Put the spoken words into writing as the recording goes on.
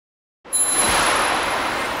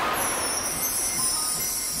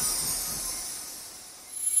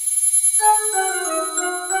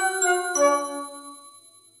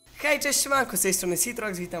Hej, cześć, siemanko, z tej strony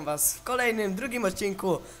Citrox, witam was w kolejnym, drugim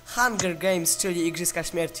odcinku Hunger Games, czyli Igrzyska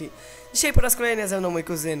Śmierci. Dzisiaj po raz kolejny ze mną mój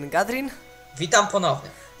kuzyn Gadrin. Witam ponownie.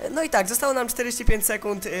 No i tak, zostało nam 45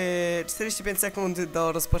 sekund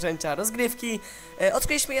do rozpoczęcia rozgrywki.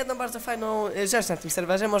 Odkryliśmy jedną bardzo fajną rzecz na tym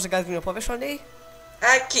serwerze, może Gadrin opowiesz o niej?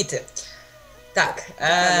 Kity. Tak.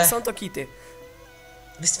 Są to kity.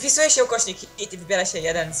 Wpisuje się ukośnik kit i wybiera się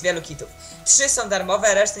jeden z wielu kitów. 3 są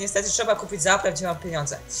darmowe, resztę niestety trzeba kupić za prawdziwe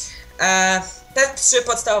pieniądze. Te 3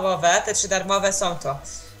 podstawowe, te 3 darmowe są to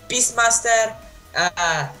Beastmaster,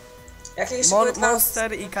 jakie jeszcze były dwa?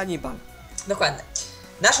 Monster i kanibal. Dokładnie.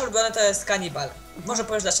 Nasz ulubiony to jest kanibal. Może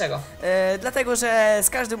powiesz dlaczego? Dlatego, że z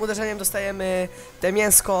każdym uderzeniem dostajemy te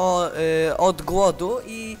mięsko od głodu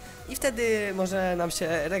i wtedy może nam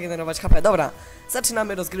się regenerować HP. Dobra,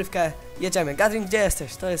 zaczynamy rozgrywkę, jedziemy. Gadrin, gdzie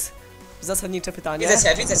jesteś? To jest zasadnicze pytanie.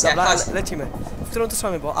 Widzę cię, dobra, chodź. lecimy. W którą to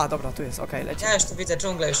strony było? A, dobra, tu jest, okej, lecimy. Ja już tu widzę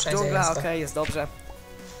dżunglę, już wszędzie Dżungla, jest. okej, jest dobrze.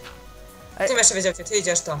 Ty jeszcze wiedział, gdzie ty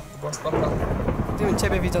idziesz, to było spoko. Gdybym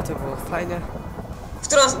ciebie widział, to było fajnie.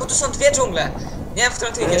 Bo tu są 2 dżungle. Nie wiem, w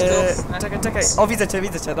którą ty idziesz, tu. Czekaj, o, widzę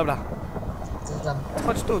cię, dobra. Co tam?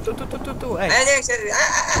 Chodź tu, ej. A ja nie wiem, gdzie...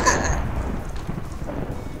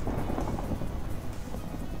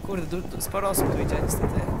 Kurde, sporo osób tu idzie,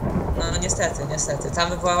 niestety. No niestety. Tam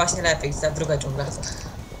by była właśnie lepiej, ta druga dżungla.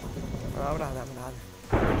 Dobra, dam radę.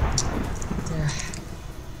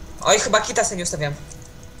 Oj, chyba kita sobie nie ustawiam.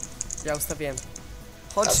 Ja ustawiłem.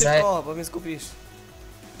 Chodź Dobrze. szybko, bo mnie zgubisz.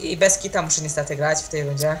 I bez kita muszę niestety grać w tej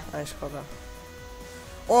rundzie. Aj, szkoda.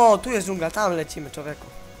 O, tu jest dżungla, tam lecimy, człowieku.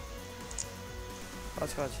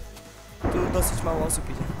 Chodź. Tu dosyć mało osób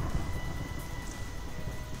idzie.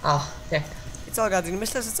 O, pięknie. I co, Gadrin,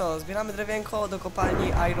 myślę, że co? Zbieramy drewienko do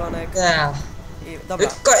kopalni, ironek i... Dobra.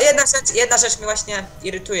 Tylko jedna rzecz mnie właśnie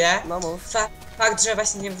irytuje. No mów. Fakt, że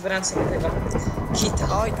właśnie nie wybrałem sobie tego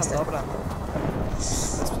kita. Oj, tam, niestety. dobra.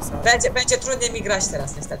 Bez przesady. Będzie trudniej mi grać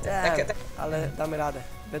teraz niestety. Ale damy radę.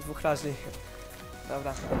 We dwóch raźli.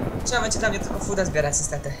 Dobra. Trzeba będzie dla mnie tylko fooda zbierać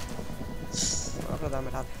niestety. Dobra,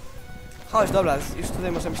 damy radę. Chodź, dobra, już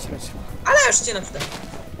tutaj możemy ścigać. Ale już cię na przykład.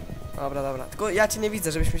 Dobra. Tylko ja cię nie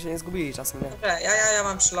widzę, żebyśmy się nie zgubili czasem, nie? Dobra, ja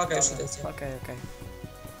mam przylogę, już idę cię. Okej.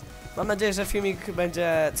 Mam nadzieję, że filmik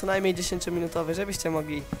będzie co najmniej 10-minutowy, żebyście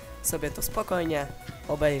mogli sobie to spokojnie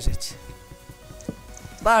obejrzeć.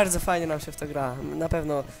 Bardzo fajnie nam się w to gra. Na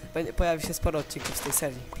pewno pojawi się sporo odcinków z tej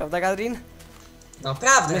serii. Prawda, Gadrin? No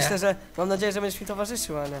prawda. Myślę, że... Mam nadzieję, że będziesz mi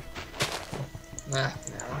towarzyszył, a nie? No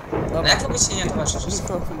Dobra. jak to byś się nie towarzyszysz?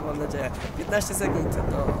 No, mam nadzieję. 15 sekund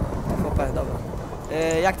do HP, dobra.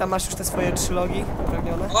 Jak tam masz już te swoje 3 logi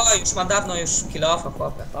uprawnione? O, już mam dawno kill off,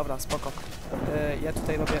 chłopie. Dobra, spoko. Ja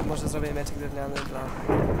tutaj może zrobię mieczek drewniany dla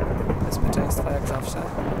bezpieczeństwa, jak zawsze.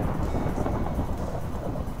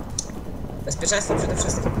 Bezpieczeństwo przede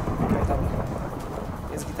wszystkim. Okej, dobra.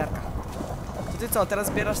 Jest gitarka. To ty co, teraz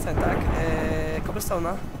zbierasz ten, tak?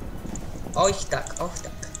 Cobblestone'a? Oj tak.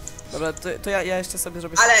 Dobra, to ja jeszcze sobie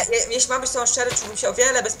zrobię... Ale jeśli mam być z tą szczery, czułbym się o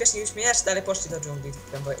wiele bezpieczniej, już jeszcze dalej poszli do dżungli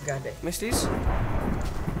w głębiej. Myślisz?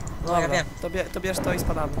 No ja Dobra, wiem. to bierz to i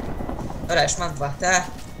spadamy. Dobra, już mam 2.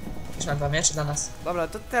 Już mam 2 miecze dla nas. Dobra,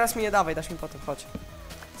 to teraz mi nie dawaj, dasz mi potem, chodź.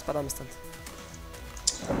 Spadamy stąd.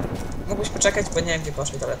 Mógłbyś poczekać, bo nie wiem gdzie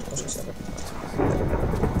poszli. Dobra, tu poszli sobie.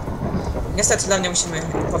 Niestety dla mnie musimy,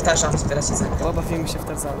 powtarzam, zbierać jedzenie. Bo bawimy się w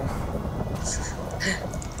Tarzana.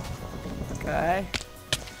 Okej.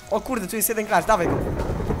 O kurde, tu jest jeden klacz, dawaj go.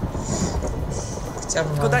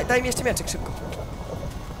 Chciałbym. Tylko daj mi jeszcze mieczek, szybko.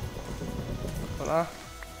 Dobra.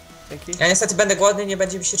 Dzięki. Ja niestety będę głodny, nie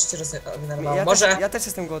będzie mi się życie regenerowało. Ja też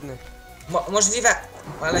jestem głodny. Możliwe,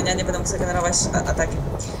 ale ja nie będę mógł generować atakiem.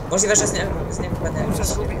 Możliwe, że z niego będę Muszę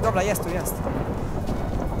dobra, jest.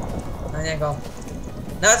 na niego.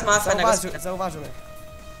 Nawet ma fajnego skina. Zauważył mnie.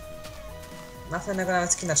 Ma fajnego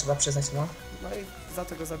nawet skina, trzeba przyznać mu. No i za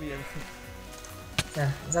to go zabiję.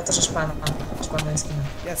 Nie, za to, że szpan ma skina.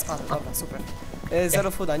 Jest fan, dobra, super.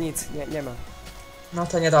 Zero fooda, nic, nie mam. No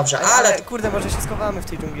to niedobrze, Ale kurde, może się schowamy w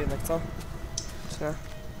tej dżungli jednak, co? Czy nie?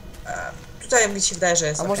 Tutaj mi się wydaje, że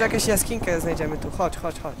jest. A może jakąś jaskinkę znajdziemy tu, chodź.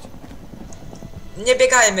 Nie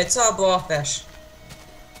biegajmy, co? Bo wiesz.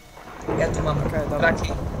 Ja tu mam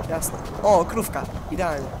braki. Jasne. O, krówka,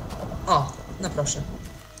 idealnie. O, no proszę.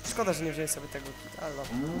 Szkoda, że nie wziąłeś sobie tego kit, ale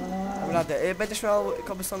dobra. Radę. Będziesz miał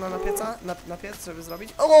cobblestone'a na pieca? Na piec, żeby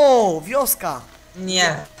zrobić? O, wioska!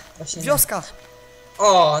 Nie, właśnie wioska! Nie.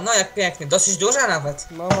 O, no jak pięknie, dosyć duża nawet.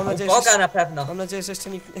 No, mam nadzieję, Boga na pewno. Mam nadzieję, że jeszcze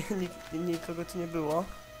nikogo tu nie było.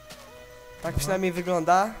 Tak przynajmniej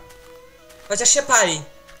wygląda. Chociaż się pali.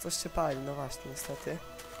 Coś się pali, no właśnie, niestety.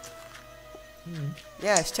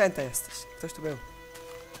 Nie, ścięte jesteś. Ktoś tu był.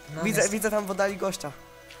 No, Widzę tam w oddali gościa.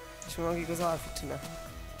 Byśmy mogli go załatwić, czy nie?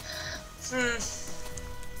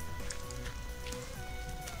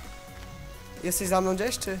 Jesteś za mną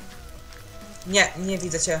gdzieś, czy? Nie, nie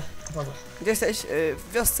widzę cię w ogóle. Gdzie jesteś?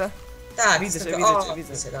 W wiosce? Tak, Widzę cię,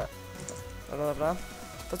 widzę cię. Dobra. Dobra, dobra.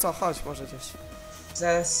 To co, chodź może gdzieś.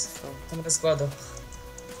 Zaraz tam bez głodu.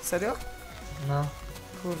 Serio? No.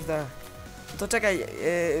 Kurde. To czekaj,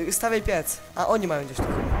 stawiaj piec. A oni mają gdzieś tu.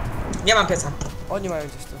 Nie mam pieca. Oni mają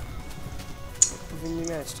gdzieś tu. Powinni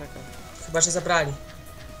mieć, czekaj. Chyba, że zabrali.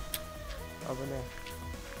 Albo nie.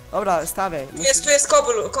 Dobra, stawiaj. Tu jest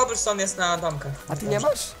cobblestone jest na domkach. A ty nie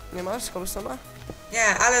masz? Nie masz cobblestone'a? Nie,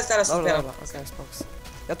 ale zaraz Dobra, zbieram. dobra, okej, spoko.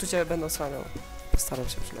 Ja tu cię będę osłaniał. Postaram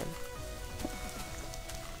się przynajmniej.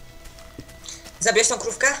 Zabierz tą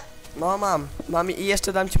krówkę? No mam i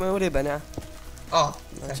jeszcze dam ci moją rybę, nie? O,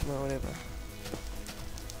 Dam tak. ci moją rybę.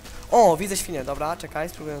 O, widzę świnię, dobra, czekaj,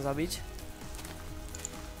 spróbuję ją zabić.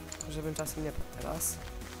 Żebym czasem nie padł teraz.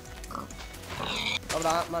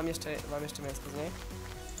 Dobra, mam jeszcze mięsko z niej.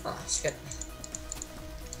 O, świetnie.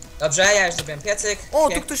 Dobrze, ja już zrobiłem piecyk. O,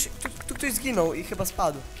 tu ktoś zginął i chyba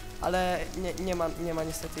spadł. Ale nie ma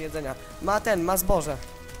niestety jedzenia. Ma zboże.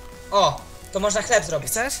 O, to można chleb zrobić.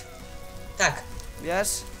 Chcesz? Tak, Wiesz?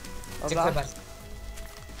 dziękuję Dobra. bardzo.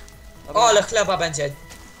 Dobra. O, ale chleba będzie.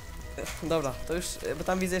 Dobra, to już, bo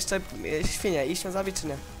tam widzę jeszcze świnię. Iść ją zabić czy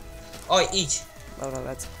nie? Oj, idź. Dobra,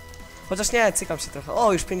 lecę. Chociaż nie, cykam się trochę.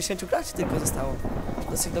 O, już 50 graczy tylko zostało.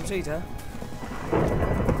 Dosyć dobrze idzie.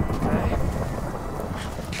 Okej.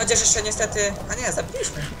 Chociaż jeszcze niestety... A nie,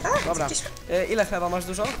 zabiliśmy. Tak, Dobra. zabiliśmy. Ile chleba masz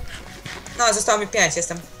dużo? No, zostało mi 5,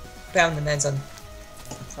 jestem pełny najedzony.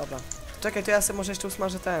 Dobra. Czekaj, to ja sobie może jeszcze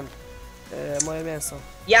usmażę moje mięso.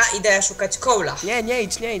 Ja idę szukać kołla. Nie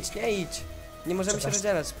idź. Nie możemy się Przepraszam.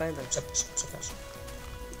 rozdzielać, pamiętaj. Przepraszam.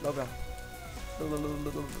 Dobra.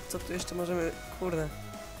 Co tu jeszcze możemy... Kurde.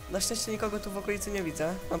 Na szczęście nikogo tu w okolicy nie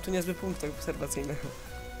widzę. Mam tu niezły punkt obserwacyjny.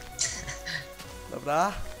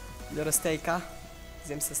 Dobra. Biorę steaka.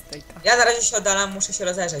 Zjem se steaka. Ja na razie się oddalam, muszę się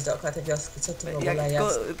rozejrzeć dookoła tej wioski, co tu w ogóle Jak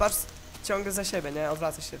jest. patrz ciągle za siebie, nie?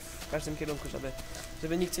 Odwracaj się w każdym kierunku,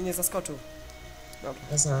 żeby nikt cię nie zaskoczył. Dobra.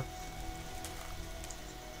 Rozumiem.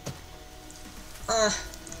 Ach,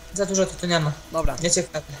 za dużo tu nie ma. Dobra.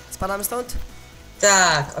 Nieciekawe. Spadamy stąd?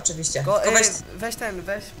 Tak, oczywiście. Weź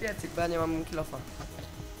piecyk, bo ja nie mam kilofa.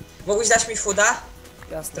 Mógłbyś dać mi fooda?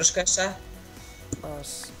 Jasne. Troszkę jeszcze? Masz,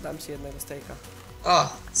 dam ci jednego steaka. O,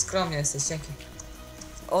 skromnie jesteś, dzięki.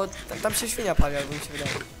 O, tam się świnia pali, albo mi się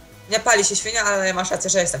wydaje. Nie pali się świnia, ale masz rację,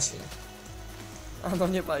 że jest ta świnia. A no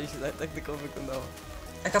nie pali się, tak tylko wyglądało.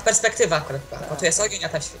 Taka perspektywa akurat była, bo tu jest ogień, a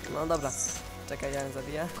ta świnia. No dobra. Czekaj, ja ją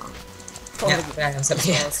zabiję. Nie, to ja ją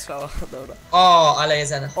zabiję. Strzała, dobra. O, ale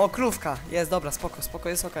jedzenie. O, krówka! Jest, dobra, spoko,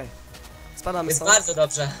 jest okej. Spadamy Jest stąd. bardzo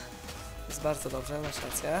dobrze. Jest bardzo dobrze, masz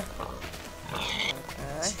rację.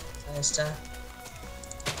 Okej. Co jeszcze?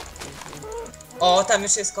 O, tam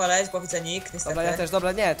już jest koleś, bo widzę nikt, niestety. Dobra, ja też,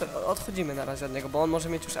 dobra, nie, to odchodzimy na razie od niego, bo on może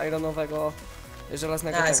mieć już ironowego,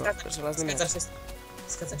 żelaznego Tak, żelazny miecz.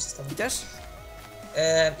 Zgadzam się z tobą. Idziesz?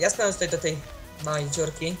 Ja spełniam tutaj do tej małej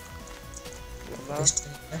dziurki. Dobra, Jeszcze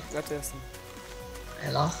nie. ja tu jestem.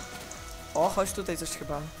 Elo. O, chodź tutaj coś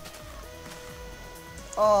chyba.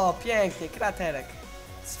 O, pięknie, kraterek.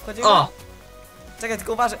 Wchodzimy? O! Czekaj,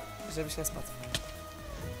 tylko uważaj, żebyś nie spadł.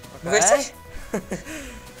 Mówisz coś?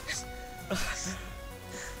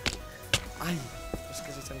 Aj,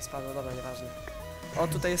 troszkę życia mi spadło, dobra, nieważne. O,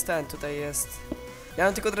 tutaj jest... Ja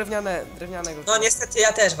mam tylko drewnianego. No niestety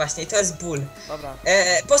ja też właśnie i to jest ból. Dobra,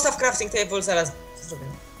 Postaw crafting table, zaraz zrobię.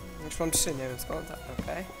 już mam 3, nie wiem skąd,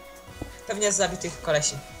 okej. Pewnie z zabitych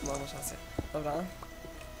kolesi. No, masz rację. Dobra.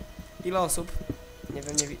 Ile osób? Nie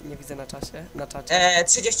wiem, nie widzę na czacie.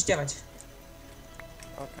 39.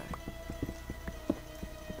 Okej.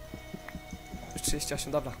 Już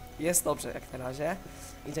 38, dobra. Jest dobrze jak na razie.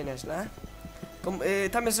 Idzie nieźle.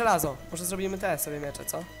 Tam jest żelazo. Może zrobimy te sobie miecze,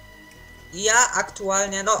 co? Ja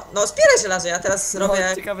aktualnie, no zbieraj żelazo, ja teraz robię...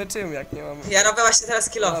 No, ciekawe czym, jak nie mam... Ja robię właśnie teraz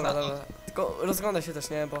kill Dobra, dobra. Tylko rozglądaj się też,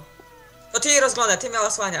 nie? Bo... No ty jej rozglądaj, ty miał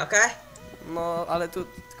osłania, okej? No, ale tu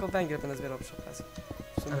tylko węgiel będę zbierał przy okazji.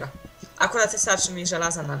 W sumie. Dobra. Akurat starczy mi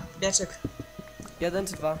żelaza na mieczyk. 1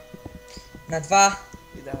 czy 2? Na 2.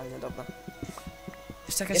 Idealnie, dobra.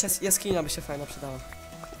 Jeszcze jakaś jaskinia by się fajna przydała.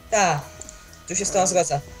 Tak. Tu się z tą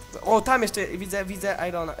zgodzę. O, tam jeszcze widzę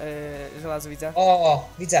iron, żelazo widzę. O,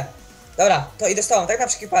 widzę. Dobra, to idę z tobą, tak na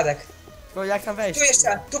przypadek. Tylko jak tam wejść?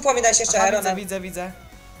 Tu pominąć jeszcze Aha, Ironem. widzę.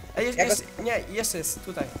 Ej, jeszcze jest,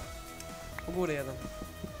 tutaj. U góry jeden.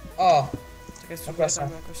 O, Czekaj, spróbuję proszę.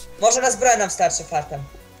 tam jakoś... może na zbroję nam starczy fartem.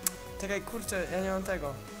 Czekaj, kurczę, ja nie mam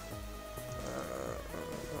tego.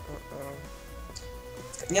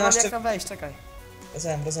 Nie Nie mam masz jak czym... tam wejść, czekaj.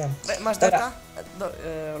 Rozumiem. Masz Dobra. deka?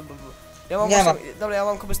 Ja mam Nie 8, dobra, ja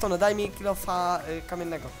mam cobblestone, daj mi kilofa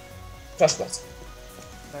kamiennego. Proszę bardzo.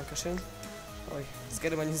 Dankeschön. Oj,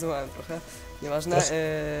 zgermanizowałem trochę. Nieważne. Proszę.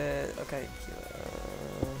 Okej.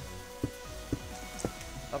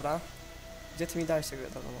 Dobra. Gdzie ty mi dałeś tego?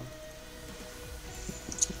 Dobra, mam.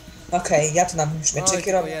 Okej, ja tu nam już Oj, mieczyki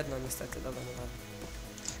tylko robię. jedno niestety, dobra, dobra.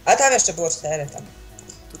 A tam jeszcze było 4 tam.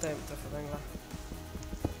 Tutaj trochę węgla.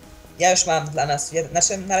 Ja już mam dla nas,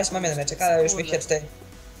 znaczy na razie mam jeden mieczek, ale już mi się tutaj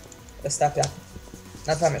roztapia.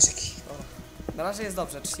 Na 2 mieczyki. Dobra. Na razie jest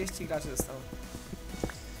dobrze, 30 graczy zostało.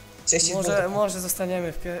 30 Może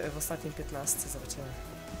zostaniemy w ostatniej 15, zobaczymy.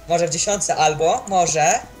 może w 10 albo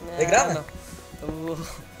może Nie, wygramy. No, to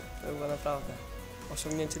było naprawdę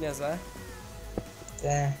osiągnięcie niezłe.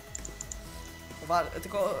 Nie.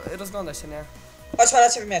 Tylko rozglądaj się, nie? Chodź, ma na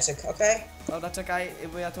ciebie mieczyk, okej? Dobra, czekaj,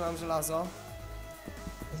 bo ja tu mam żelazo.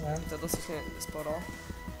 To dosyć sporo.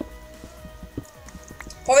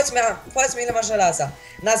 Powiedz mi ile masz żelaza.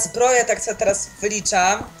 Na zbroję tak co teraz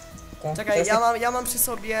wyliczam. Tylko Czekaj, teraz ja mam przy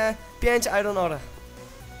sobie 5 iron ore.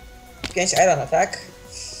 5 irona, tak?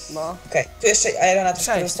 No. Okej, tu jeszcze irona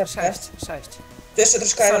troszkę 6. zostawiasz? Tu jeszcze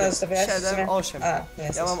troszkę irona zostawiasz? 7, 8. A, tu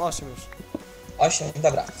jest. Ja mam 8 już. 8,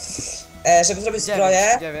 dobra. Żeby zrobić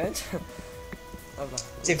zbroję... 9. Dobra.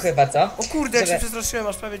 Dziękuję bardzo. O kurde, jak Żeby- się przestraszyłem,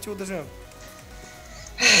 aż prawie cię uderzyłem.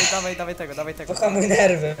 Dawaj tego. Pohamuj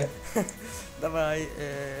nerwy. Dawaj,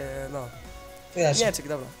 no. Tu leży. Mieczyk,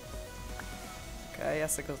 dobra. Okej, ja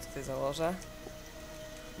sobie go tutaj założę.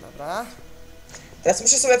 Dobra. Teraz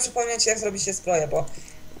muszę sobie przypomnieć jak zrobić się zbroję, bo...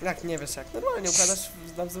 Jak nie wiesz jak? Normalnie układasz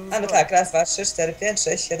na wzór A no zbroi. tak, raz, dwa, 3, 4, 5,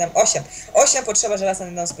 6, 7, 8. 8 potrzeba żelaza na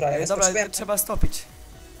jedną zbroję, więc Dobra, potrzebuję... trzeba stopić.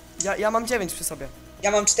 Ja mam 9 przy sobie.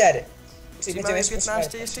 Ja mam 4. Czyli będziemy mamy jeszcze 15,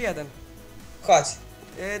 potrzebować. jeszcze jeden. Chodź,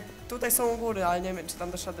 Tutaj są góry, ale nie wiem czy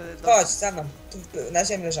tam dasz radę... chodź, za mną. Tu na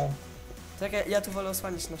ziemi leżał. Czekaj, ja tu wolę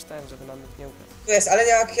osłaniać nasz ten, żeby nam nikt nie ukradł. Tu jest, ale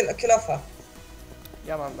nie ma kilofa.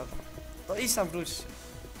 Ja mam, dobra. To idź tam, wróć.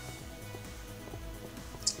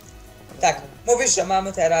 Tak, mówisz, że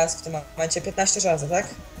mamy teraz w tym momencie 15 żelaza, tak?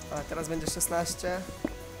 A, teraz będzie 16.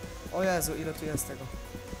 O Jezu, ile tu jest tego.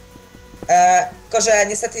 Tylko, że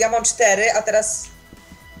niestety ja mam 4, a teraz...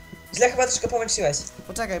 Źle chyba troszkę pomyśliłeś.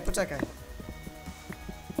 Poczekaj.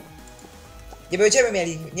 Nie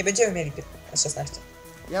będziemy mieli 16.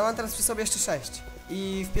 Ja mam teraz przy sobie jeszcze 6.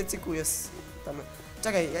 I w piecyku jest tam...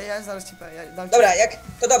 Czekaj, ja zaraz ci dam ci... Dobra,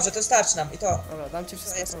 to dobrze, to starczy nam i to... Dobra, dam ci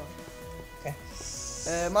wszystko. jest- co. Okej.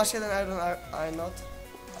 Masz jeden iron knot.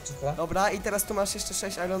 Dziękuję. Dobra, i teraz tu masz jeszcze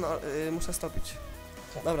 6 iron, muszę stopić.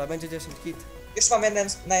 Okej. Dobra, będzie 10 kit. Już mam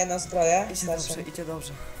na jedną zbroję. Idzie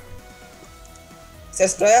dobrze.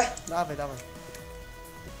 Chcesz zbroję? Dawaj.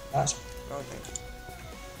 Masz. Okej.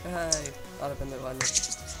 Hej, ale będę ładnie.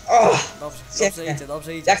 O!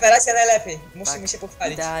 Dobrze idzie. Jak na razie najlepiej. Musimy Tak, się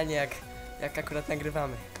pochwalić. Idealnie jak akurat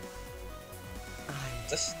nagrywamy.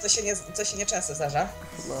 Aj. Co się nieczęsto zdarza.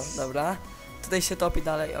 No, dobra. Tutaj się topi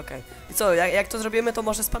dalej, okej. I co, jak to zrobimy, to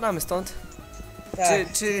może spadamy stąd? Tak.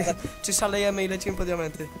 Czy szalejemy i lecimy po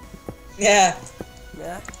diamenty? Nie.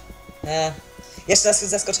 Nie? Nie. Jeszcze nas z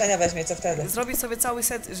zaskoczenia weźmie, co wtedy? Zrobić sobie cały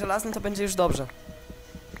set żelazny, to będzie już dobrze.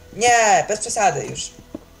 Nie, bez przesady już.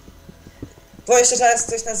 Bo jeszcze zaraz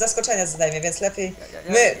coś nas z zaskoczenia zdejmie, więc lepiej...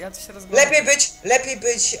 Ja tu się rozglądam. Lepiej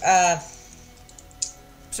być...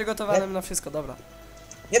 Przygotowanym na wszystko, dobra.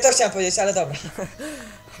 Nie to chciałem powiedzieć, ale dobra.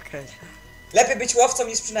 Okej. Lepiej być łowcą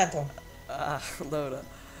niż przynętą. Dobra.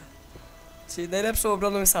 Czyli najlepszą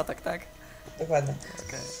obroną jest atak, tak? Dokładnie.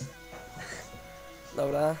 Okej.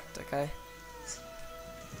 Dobra, czekaj.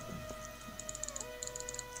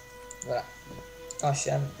 Dobra.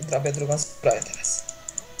 8. Robię drugą zbroję teraz.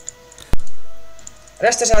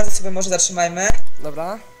 Resztę żelaza sobie może zatrzymajmy.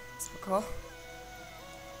 Dobra, spoko.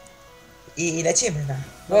 I lecimy na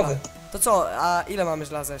Dobra. głowy. To co, a ile mamy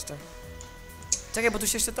żelaza jeszcze? Czekaj, bo tu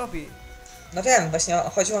się jeszcze topi. No wiem, właśnie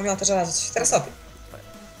chodziło mi o to żelazo, co się teraz robi.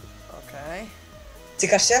 Okej.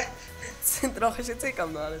 Cykasz się? Trochę się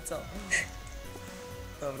cykam, no ale co?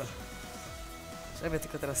 Dobra. Żeby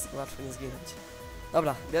tylko teraz łatwo nie zginąć.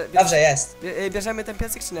 Dobra, Dobrze jest. bierzemy ten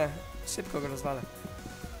piecyk czy nie? Szybko go rozwalę.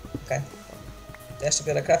 Okej. Ja jeszcze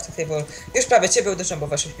biorę crafting table. Już prawie ciebie uderzę, bo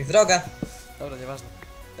weszłeś mi w drogę. Dobra, nieważne.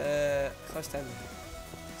 Chodź ten.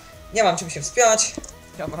 Nie mam czym się wspiąć.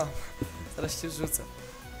 Ja mam. Zaraz cię rzucę.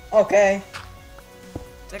 Okej.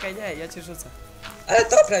 Czekaj, nie, ja cię rzucę. Ale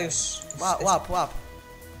dobra już. Łap.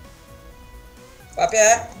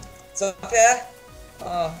 Łapię. Złapię.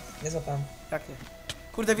 O, nie złapałem. Jak nie?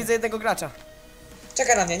 Kurde, widzę jednego gracza.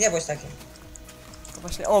 Czekaj na mnie, nie bądź taki. To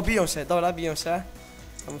właśnie, o, biją się, dobra, biją się.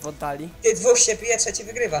 Tam w oddali. Ty dwóch się pije, trzeci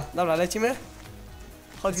wygrywa. Dobra, lecimy?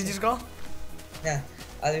 Chodź, widzisz go? Nie,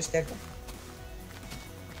 ale już biegł.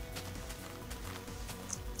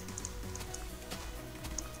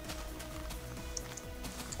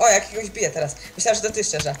 O, jakiegoś bije teraz. Myślałem, że to ty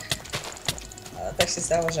szczerze. Ale tak się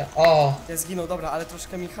stało, że... O! Ja zginął, dobra, ale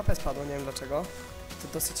troszkę mi HP spadło, nie wiem dlaczego. To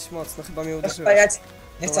dosyć mocno, chyba mnie uderzyło. Rozpajać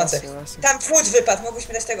niechcący. No właśnie. Tam food wypadł, mógłbyś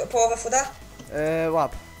mi dać tego połowę fooda?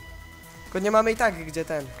 Łap. Tylko nie mamy i tak gdzie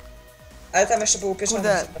ten. Ale tam jeszcze był upieczony.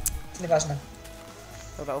 Kurde. To nieważne.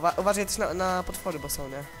 Dobra, uważaj też na potwory, bo są,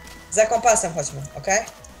 nie? Za kompasem chodźmy, okej?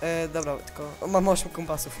 Dobra, tylko mam 8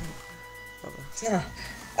 kompasów. Dobra. No.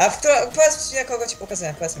 A w którą... Powiedz mi, na kogo ci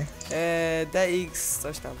pokazuję, powiedz mi. DX,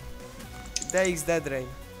 coś tam. DX Dead Rain.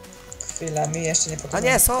 Chwila, mi jeszcze nie A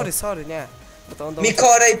pokazuje. nie, sorry, nie. Bo to on Mi dołączył,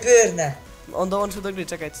 korej pyrne! on dołączył do gry,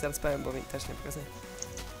 czekaj, ci zaraz powiem, bo mi też nie pokazuje.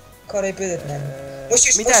 Korej pyrne.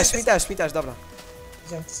 Musisz... Mi też, dobra.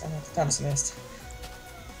 Wziąłem to samo, to tam w sumie jest.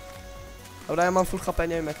 Dobra, ja mam full HP,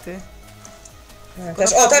 nie wiem jak ty.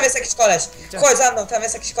 Też, o, tam jest jakiś koleś! Gdzie? Chodź za mną, tam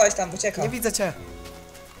jest jakiś koleś, tam ucieka. Nie widzę cię.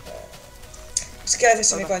 Szkielet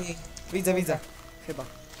jeszcze mnie Dobra. goni. Widzę. Chyba.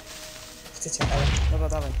 Chcecie, ale... Dobra,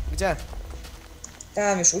 dawaj. Gdzie?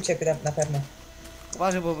 Tam już uciekł na pewno.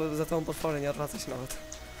 Uważaj, bo za tą potworę nie odwraca się nawet.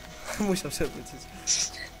 Musiał przewrócić.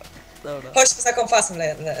 Dobra. Chodź za kompasem,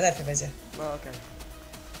 lepiej będzie. No okej.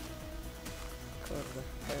 Kurde,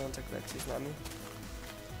 pajączek leci z nami.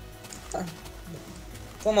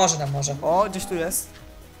 Pomoże nam może. O, gdzieś tu jest.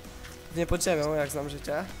 Nie pod ziemią, jak znam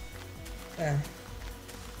życie.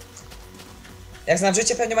 Jak znam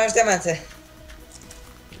życie, pewnie masz diamenty.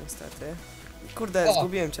 Niestety. Kurde, O.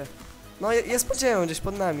 zgubiłem cię. No jest pod ziemią, gdzieś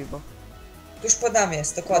pod nami, bo... Tuż pod nami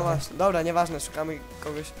jest, No dokładnie. właśnie. Dobra, nieważne, szukamy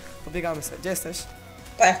kogoś. Pobiegamy sobie. Gdzie jesteś?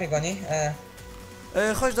 Pająk mnie goni.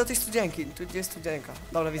 Chodź do tej studzienki. Tu gdzie jest studzienka.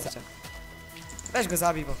 Dobra, widzę cię. Weź go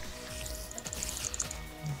zabij, bo...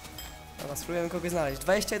 Dobra, spróbujemy kogoś znaleźć.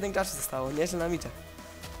 21 graczy zostało, nieźle nam idzie.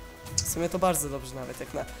 W sumie to bardzo dobrze nawet,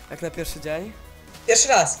 jak na pierwszy dzień. Pierwszy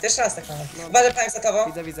raz tak nawet. No. Uważaj, pająk za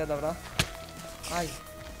tobą. Widzę, dobra. Aj.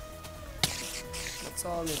 No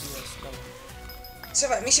co mnie bijesz?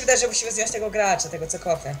 Dobra. Mi się wydaje, że musimy zdjąć tego gracza, tego co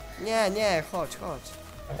kopie. Nie, chodź.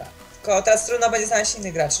 Dobra. Tylko teraz trudno będzie znaleźć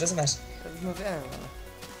inny gracz, rozumiesz? No wiem, ale...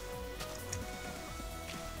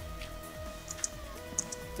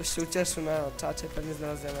 Ktoś się ucieszył na czacie, pewnie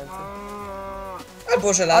znalazł diamenty.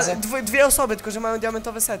 Albo żelazo. Ale dwie osoby, tylko że mają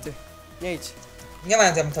diamentowe sety. Nie idź. Nie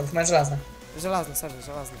mają diamentowых, mają żelazne. Żelazne, serio,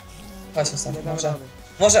 żelazne. Chodźmy Nie stąd, damy może.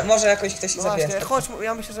 rady. Może jakoś ktoś ich No zabije. właśnie, chodź,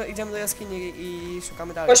 ja myślę, że idziemy do jaskini i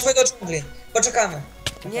szukamy dalej. Chodźmy do dżungli. Poczekamy.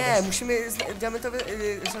 Nie, musimy diamentowe,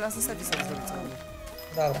 żelazne sety sobie zrobić.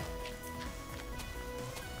 Dobra.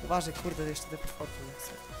 Uważaj, kurde, jeszcze te potworki nie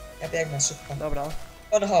chcę. Ja biegnę szybko. Dobra,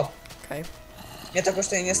 On hop. okej. Mnie to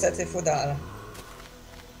kosztuje niestety fooda, ale...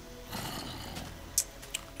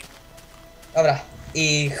 Dobra.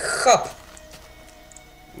 I hop.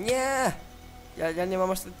 Nie! Ja nie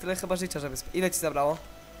mam aż tyle chyba życia, żeby... Ile ci zabrało?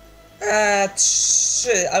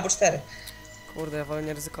 3 albo 4. Kurde, ja wolę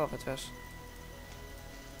nie ryzykować, wiesz.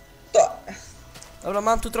 To... Dobra,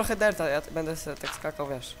 mam tu trochę delta, ja będę sobie tak skakał,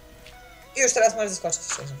 wiesz. I już teraz możesz zeskoczyć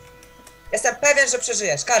szczerze. Jestem pewien, że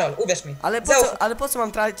przeżyjesz. Karol, uwierz mi. Ale po co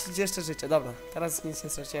mam tracić jeszcze życie? Dobra, teraz nic nie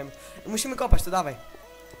straciłem. Musimy kopać, to dawaj.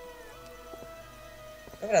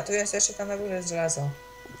 Dobra, tu jest jeszcze tam na górze jest żelazo.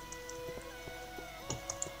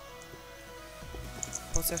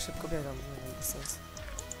 Po co ja szybko biegam? Nie wiem, bez sensu.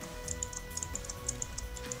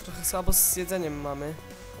 Trochę słabo z jedzeniem mamy.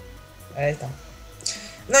 Ej tam.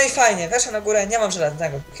 No i fajnie, weszłem na górę, nie mam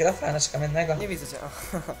żelaznego kilofa, znaczy kamiennego. Nie widzę cię.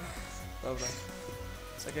 Dobra.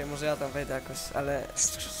 Czekaj, może ja tam wejdę jakoś, ale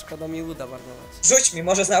szkoda mi uda marnować. Rzuć mi,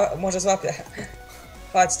 może złapię.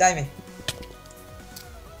 Chodź, daj mi.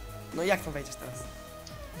 No jak tam wejdziesz teraz?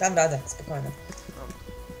 Dam radę, spokojnie.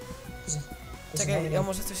 Czekaj, ja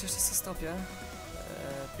może coś jeszcze sobie stopię.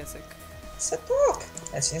 Piesek. Sepuk!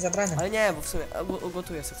 Ja ci nie zabraniam. Ale nie, bo w sumie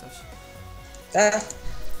ugotuję sobie coś. Tak.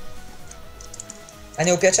 A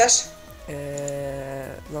nie upieczesz?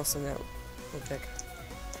 No w sumie upiek.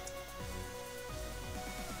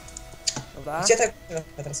 Dobra. Gdzie tak...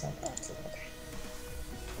 teraz mam?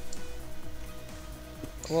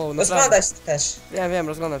 Wow, no rozglądać też. Wiem,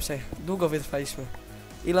 rozglądam się. Długo wytrwaliśmy.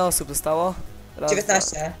 Ile osób zostało? Raz,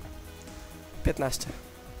 19. 2, 15.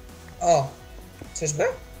 O! Czyżby?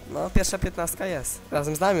 No, pierwsza 15 jest.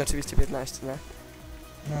 Razem z nami oczywiście 15, nie?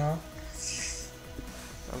 No.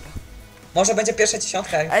 Dobra. Może będzie pierwsza 10.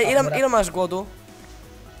 Ej, ile masz głodu?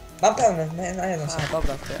 Mam pełny, na jedną się. A,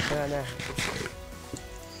 dobra, to ja nie.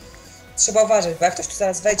 Trzeba uważać, bo jak ktoś tu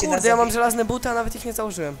zaraz wejdzie Kurde, ja mam żelazne buty, a nawet ich nie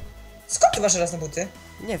założyłem. Skąd ty masz żelazne buty?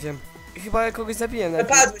 Nie wiem. Chyba kogoś zabiję.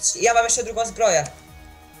 Wypadły ci, ja mam jeszcze drugą zbroję.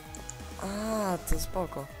 A, to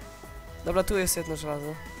spoko. Dobra, tu jest jedno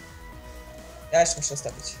żelazo. Ja jeszcze muszę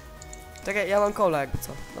stawić. Czekaj, ja mam kola jakby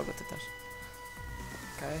co. Dobra, ty też.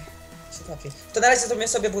 Okej. Się topi. To na razie zrobimy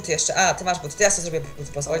sobie buty jeszcze. A, ty masz buty, to ja sobie zrobię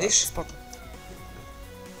buty, pozwolisz? Spoko.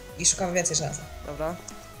 I szukamy więcej żelaza. Dobra.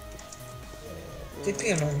 Ty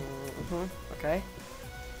pilnuj. Okej.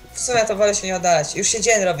 W sumie to wolę się nie oddalać. Już się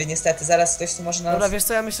dzień robi niestety, zaraz ktoś tu może nas... Dobra, wiesz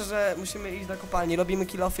co, ja myślę, że musimy iść do kopalni. Robimy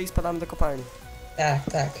kilofy i spadamy do kopalni. Tak,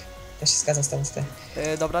 tak. Ja się zgadzam z tobą tutaj.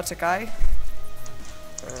 Dobra, czekaj.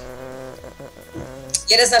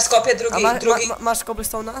 Jeden z nas kopie, drugi... Masz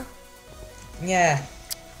cobblestone'a? Nie.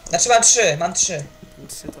 Znaczy mam trzy.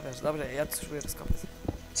 3 to wiesz, dobra, ja spróbuję rozkopać.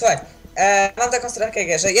 Słuchaj, mam taką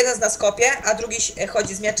strategię, że jeden z nas kopie, a drugi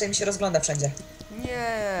chodzi z mieczem i się rozgląda wszędzie.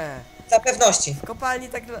 Nie. Dla pewności. W kopalni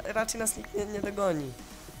tak raczej nas nikt nie dogoni.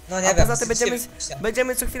 No nie A wiem. poza tym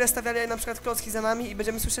będziemy co chwilę stawiali na przykład klocki za nami i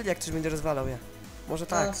będziemy słyszeli, jak ktoś będzie rozwalał je. Może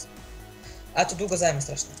tak. No. A to długo zajmie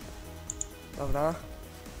strasznie. Dobra.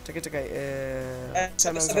 Czekaj.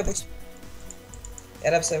 Robię sobie buciki.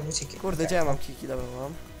 Ja robię sobie buciki. Kurde, gdzie ja mam kiki? Dobra,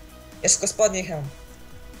 mam. Jeszcze tylko spodnie i hełm.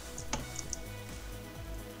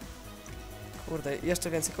 Kurde, jeszcze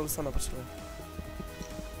więcej cobblestone'a potrzebuję.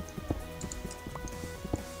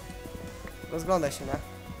 Rozglądaj się, nie?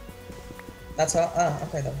 Na co? A,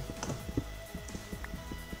 okej, dobra.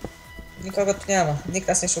 Nikogo tu nie ma. Nikt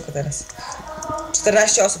nas nie szuka teraz.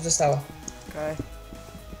 14 osób zostało. Okej.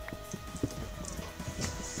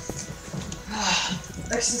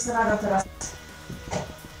 Tak się zastanawiam teraz.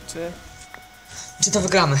 Czy to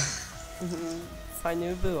wygramy? Fajnie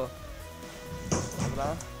by było.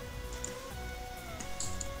 Dobra.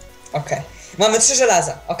 Okej. Mamy 3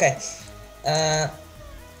 żelaza. Okej.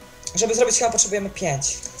 Żeby zrobić chyba potrzebujemy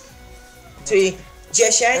 5. Czyli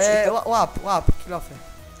 10 i to... Łap, kilofy.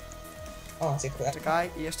 O, dziękuję.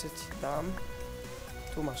 Czekaj, i jeszcze ci dam.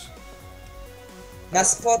 Tu masz. Na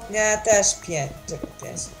spodnie też 5. Czekaj,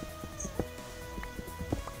 5.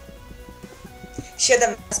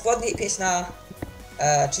 7 na spodnie i 5 na...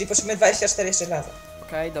 czyli potrzebujemy 24 jeszcze żelaza.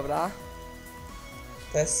 Okej, dobra.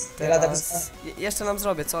 To jest rada bez... Jeszcze nam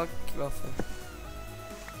zrobię, co? Kilofy.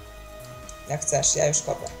 Jak chcesz, ja już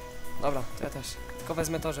kopię. Dobra, to ja też. Tylko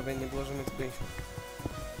wezmę to, żeby nie było, że my tu byliśmy.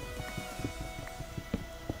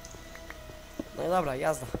 No i dobra,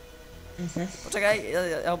 jazda. Poczekaj,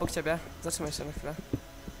 ja obok ciebie. Zatrzymaj się na chwilę.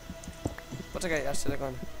 Poczekaj, aż się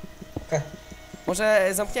dogonię. Okej. Może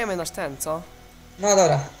zamkniemy nasz ten, co? No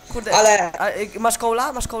dobra. Kurde, Ale... masz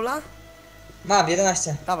kołla? Masz kołla? Mam,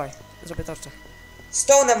 11. Dawaj, zrobię torcze.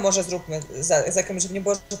 Stone'em może zróbmy, żeby nie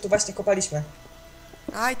było, że tu właśnie kopaliśmy.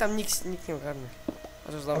 Aj, tam nikt nie ogarnie.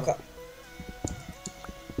 Chociaż dobra.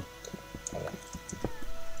 Dobra.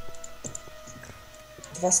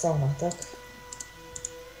 2 stone'a, tak?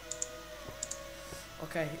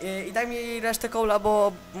 Okej, i daj mi resztę kołla,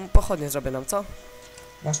 bo pochodnie zrobię nam, co?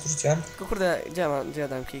 Masz tu rzuciłem? Tylko kurde, gdzie ja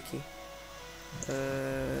dałem kiki?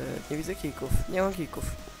 Nie widzę kików, nie mam kików.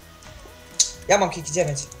 Ja mam kiki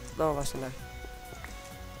 9. No właśnie, daj.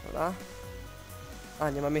 Dobra. A,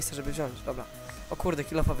 nie ma miejsca, żeby wziąć, dobra. O kurde,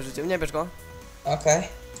 kilofa wyrzuciłem, nie bierz go. Okej.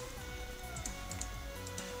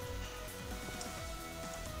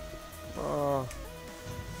 O.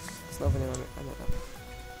 Znowu nie mamy, a nie, dobra.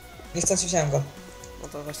 Niechcący wziąłem go. No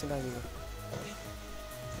to właśnie daj mi go.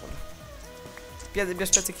 Dobra.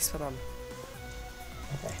 Bierz piecyki, spadamy.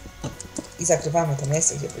 Okej. I zakrywamy to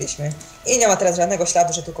miejsce, gdzie byliśmy. I nie ma teraz żadnego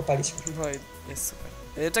śladu, że tu kopaliśmy. No i jest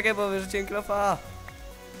super. Czekaj, bo wyrzuciłem kilofa.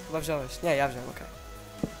 Chyba wziąłeś. Nie, ja wziąłem, okej.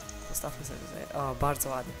 Zostawmy sobie tutaj. O, bardzo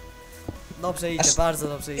ładnie. Dobrze idzie, bardzo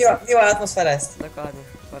dobrze idzie. Miła atmosfera jest. Dokładnie,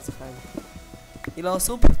 bardzo fajnie. Ile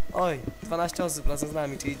osób? Oj, 12 osób razem z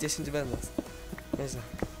nami, czyli 10 bez nas. Nieźle.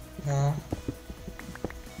 No.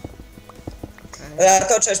 Okay.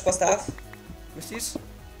 To też postaw. Myślisz?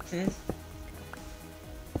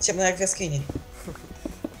 Ciemno jak w jaskini.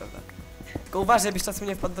 Dobra. Tylko uważaj, żebyś czasem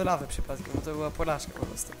nie wpadł do lawy przypadkiem, bo to była porażka po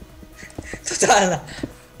prostu. Totalna.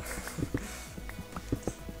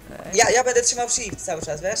 Okay. Ja będę trzymał shift cały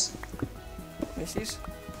czas, wiesz? Myślisz?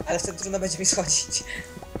 Ale wtedy trudno będzie mi schodzić.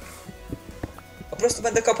 Po prostu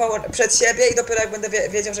będę kopał przed siebie i dopiero jak będę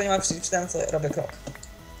wiedział, że nie mam shift, czytam, co robię krok.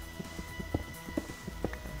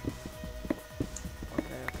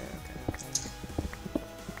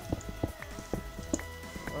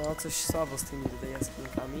 No, coś słabo z tymi tutaj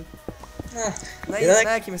jaskinkami. No i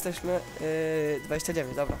na jakim jesteśmy?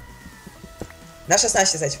 29, dobra. Na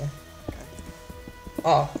 16 zejdźmy.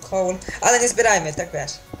 O, coal. Ale nie zbierajmy, tak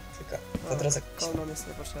wiesz. Tylko po drodze. Coal nam jest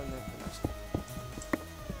niepotrzebny.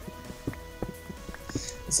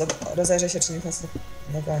 Rozejrzę się, czy nikt nas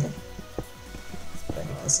nie goni.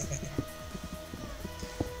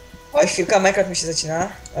 Oj, chwilka, Minecraft mi się zacina.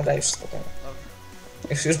 Dobra, już spokojnie.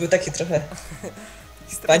 Dobra. Już był taki trochę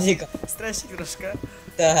Stresik, panika. stresik troszkę.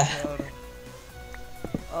 Tak. Dobra.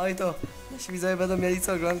 Oj to, nasi widzowie będą mieli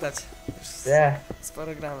co oglądać. Już Nie.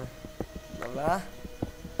 sporo gramy. Dobra.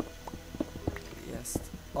 Jest.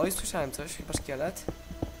 Oj, słyszałem coś, chyba szkielet.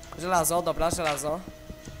 Żelazo, dobra, żelazo.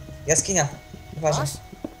 Jaskinia. Uważaj. Masz?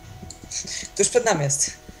 Tuż przed nami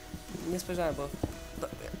jest. Nie spojrzałem, bo...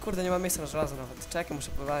 Kurde, nie mam miejsca na żelazo nawet. Czekaj,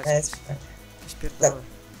 muszę pływać. Jest, Jakieś pierdoły.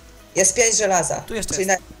 jest 5 żelaza. Tu jeszcze Czyli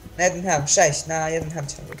jest. na jeden ham. 6 na jeden ham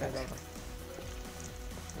ciągle. Okej, dobra.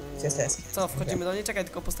 Gdzie jest jaskinia? Co, wchodzimy do niej? Czekaj,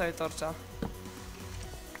 tylko postawię torcza.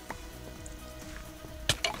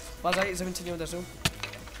 Uważaj, żebym cię nie uderzył.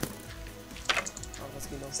 Dobra,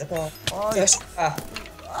 zginął. Zepo. Oj! Coś. A.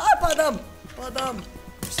 A, padam! Padam!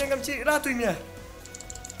 Przysięgam ci, ratuj mnie!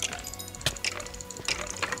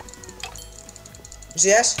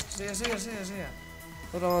 Żyjesz? Żyję.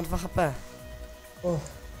 Dobra, mam 2 HP. Uff.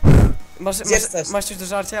 Masz, coś. masz coś do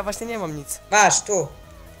żarcia? Ja właśnie nie mam nic. Masz, tu.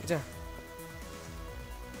 Gdzie?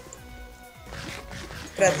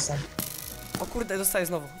 Kredy są. O kurde, dostaję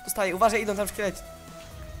znowu. Dostaję, uważaj, idą tam szkieleci.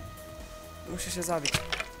 Muszę się zabić.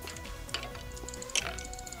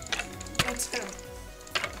 Dlaczego?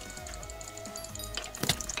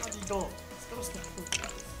 Chodź go.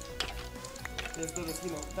 Jest dobrze,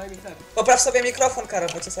 zginął. Daj mi chleb. Popraw sobie mikrofon, Karol,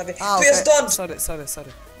 bo cię sobie... A, Tu okej. jest dungeon!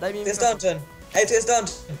 Sorry. Daj mi Tu jest mikrofon. dungeon. Ej, tu jest dungeon.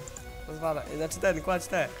 Pozwala. Znaczy ten, kładź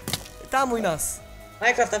te. Tamuj nas.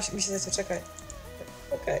 Minecraft tam mi się zaczął, czekaj.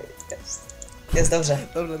 Okej, jest. Jest dobrze.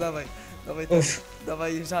 Dobra, dawaj. Dawaj ten. Uff.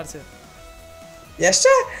 Dawaj żarcie. Jeszcze?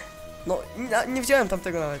 No, nie wziąłem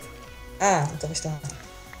tamtego nawet. A, no to myślałem.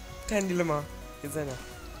 Ten ile ma jedzenia.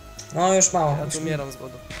 No już mało. Ja Już tu umieram z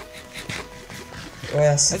głodu. O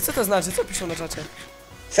jest. Ale co to znaczy? Co piszą na czacie?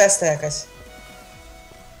 Festa jakaś.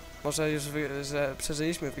 Może już że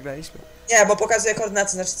przeżyliśmy, wygraliśmy. Nie, bo pokazuje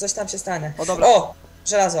koordynację, znaczy coś tam się stanie. O, dobra. O!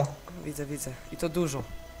 Żelazo. Widzę. I to dużo.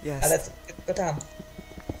 Jest. Ale tylko tam.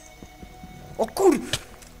 O kur...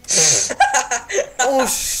 O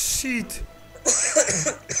shit.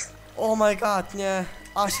 Oh my god, nie.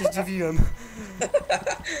 A się zdziwiłem.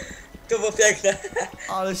 Tu było piękne.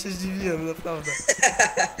 Ale się zdziwiłem, naprawdę.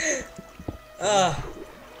 O,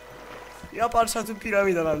 Ja patrzę, a tu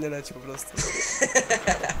piramida na mnie leci po prostu.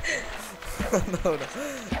 Dobra.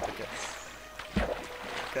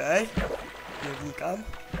 Okej. Nie wnikam.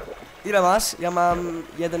 Ile masz? Ja mam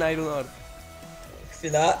 1 iron ore.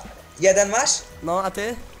 chwila. Jeden masz? No, a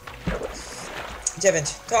ty? 9.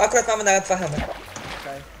 To akurat mamy na 2 hemy.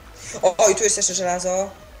 Okej. O, i tu jest jeszcze żelazo.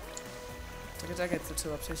 Czekaj, to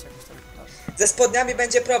trzeba przejść jakoś tam. Tak. Ze spodniami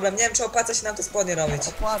będzie problem. Nie wiem, czy opłaca się nam te spodnie robić.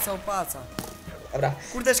 Opłaca. Dobra.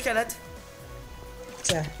 Kurde, szkielet.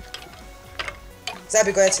 Gdzie?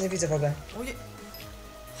 Zabij go, ja cię nie widzę w ogóle. Ojej.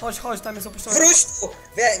 Chodź, tam jest opuszczone. Wróć tu!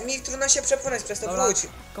 Mi trudno się przepłynąć przez to, Dobra. wróć.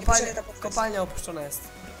 Kopalnia opuszczona jest.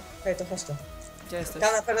 Okej, to chodź tu. Gdzie jesteś?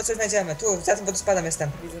 Tam na pewno coś znajdziemy. Tu, za tym wodospadem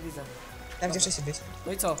jestem. Widzę. Tam gdzie wcześniej być.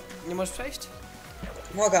 No i co? Nie możesz przejść?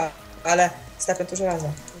 Mogę, ale stawiam tu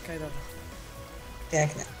żelazo. Okej, dobra.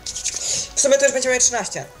 Pięknie. W sumie to już będziemy mieć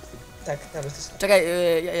 13. Tak, dobra, to jest... Czekaj,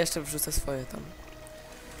 ja jeszcze wrzucę swoje tam.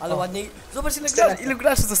 Ale O. ładniej. Zobacz Cztery. ilu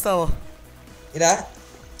graczy zostało. Ile?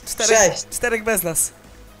 4 6. bez nas.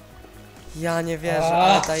 Ja nie wierzę, A.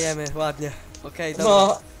 ale dajemy, ładnie. Okej, dobra.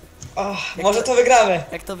 No. Może to wygramy.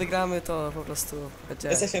 Jak to wygramy, to po prostu będzie...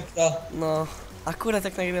 Jesteśmy pro. No, akurat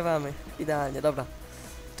jak nagrywamy. Idealnie, dobra.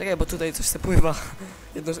 Czekaj, bo tutaj coś se pływa.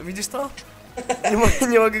 Widzisz to?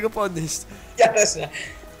 Nie mogę go podnieść. Ja też nie.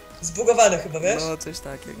 Zbugowany chyba, wiesz? No, coś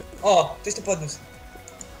takiego. O, ktoś to podniósł.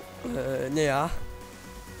 Nie ja.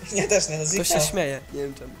 Ja też nie, no Ktoś się zniknął. śmieje, nie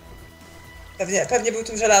wiem czemu. Pewnie był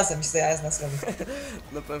tym żelazem i sobie ja z nas robi.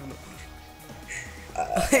 Na pewno.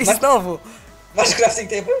 A, I znowu! Masz crafting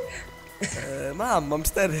table? Mam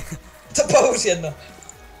 4. To połóż jedno.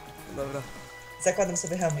 Dobra. Zakładam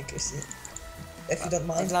sobie hamik, jeśli... If you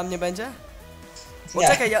don't I mind. dla mnie będzie? Bo Nie.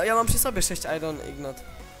 czekaj, ja mam przy sobie 6 iron ignot.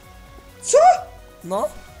 Co? No,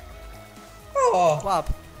 O, łap.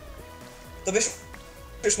 to wiesz...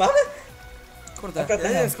 Już mamy? Kurde, Akurat ja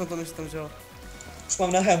nie mam. wiem skąd on się tam wziął. Już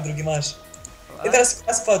mam na hem, drugi masz. A? I teraz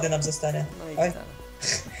chyba spody nam zostanie. No i Oj, gitara.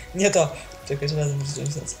 nie to. Czekaj, żelazem muszę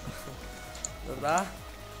sens. Dobra.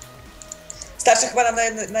 Starczy chyba nam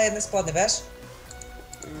na jedne spody, wiesz?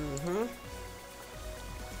 Mhm.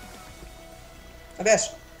 A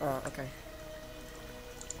wiesz? A, okej.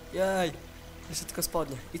 Jej. Jeszcze tylko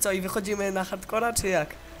spodnie. I co, i wychodzimy na hardcora, czy jak?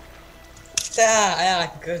 Ta, a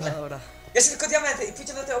jak, kurde. Dobra. Jeszcze tylko diamenty i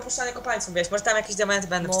pójdziemy do tej opuszczanej kopalni, wiesz? Może tam jakieś diamenty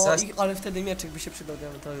będą czy No, coś. ale wtedy mieczyk by się przydał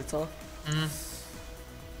diamentowy, co? Mm.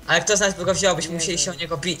 Ale kto z nas by go wziął, byśmy Nie musieli wiem. się o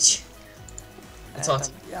niego bić. No co ty?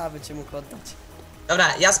 Tam, ja bym cię mógł oddać.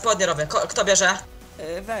 Dobra, ja spodnie robię. Kto bierze?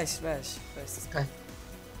 Weź. Okej.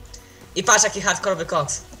 I patrz jaki hardkorowy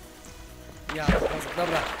koks. Ja,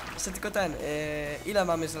 dobra. Jeszcze tylko ten, ile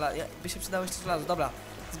mamy żelaza? By się przydało jeszcze żelazo, dobra.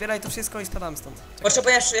 Zbieraj to wszystko i spadamy stąd. Czekaj.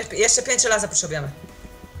 Potrzebujemy jeszcze 5 żelaza potrzebujemy.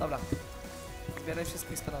 Dobra. Zbieraj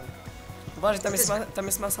wszystko i spadamy. Uważaj, tam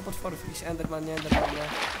jest masa potworów, jakiś enderman, nie.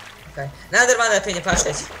 Okej. Na Endermana lepiej nie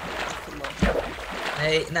patrzeć. No,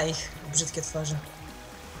 Na ich brzydkie twarze.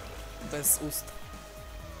 bez ust.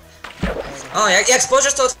 O, jak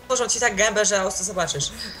spojrzysz, to otworzą ci tak gębę, że to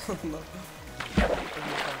zobaczysz. No.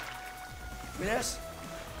 Wiesz?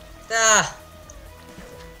 Ta.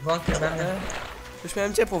 Wątpisz we mnie. Już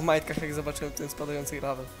miałem ciepło w majtkach, jak zobaczyłem ten spadający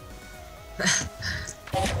gravel.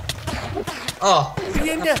 O!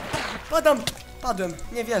 Nie! Padłem!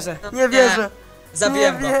 Nie wierzę! No, Nie wierzę!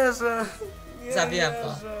 Zabiłem Nie go. wierzę! Nie Zabiłem go.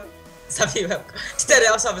 wierzę. Zabiłem go.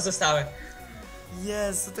 4 osoby zostały.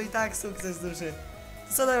 Jezu, to i tak sukces duży.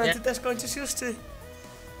 Co Damian, Nie. ty też kończysz już, czy?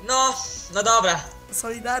 No dobra.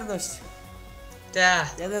 Solidarność. Ta.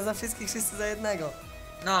 Jeden za wszystkich, wszyscy za jednego.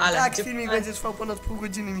 No ale... Tak, filmik będzie trwał ponad pół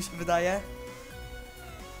godziny, mi się wydaje.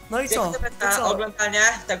 No i co? Dziękuję To za co? oglądanie,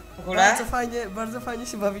 tak w ogóle. Bardzo fajnie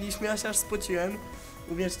się bawiliśmy, ja się aż spociłem.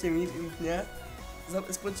 Uwierzcie mi, nie?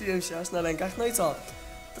 Spociłem się aż na rękach, no i co?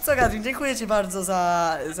 To co, Gadrin, dziękuję ci bardzo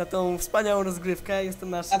za tą wspaniałą rozgrywkę, jest to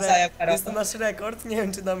nasz rekord, nie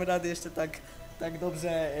wiem czy damy radę jeszcze tak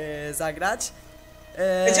dobrze zagrać.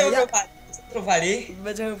 Będziemy próbowali.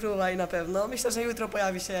 Będziemy próbowali na pewno. Myślę, że jutro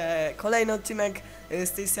pojawi się kolejny odcinek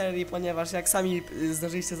z tej serii, ponieważ jak sami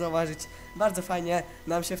zdążyliście zauważyć, bardzo fajnie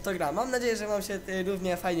nam się w to gra. Mam nadzieję, że wam się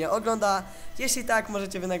równie fajnie ogląda. Jeśli tak,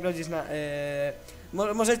 możecie wynagrodzić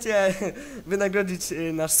możecie wynagrodzić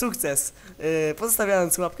nasz sukces,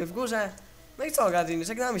 pozostawiając łapkę w górze. No i co, Gadrin,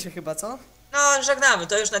 żegnamy się chyba, co? No, żegnamy,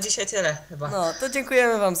 to już na dzisiaj tyle chyba. No, to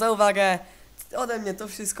dziękujemy wam za uwagę. Ode mnie to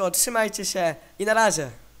wszystko, trzymajcie się i na razie.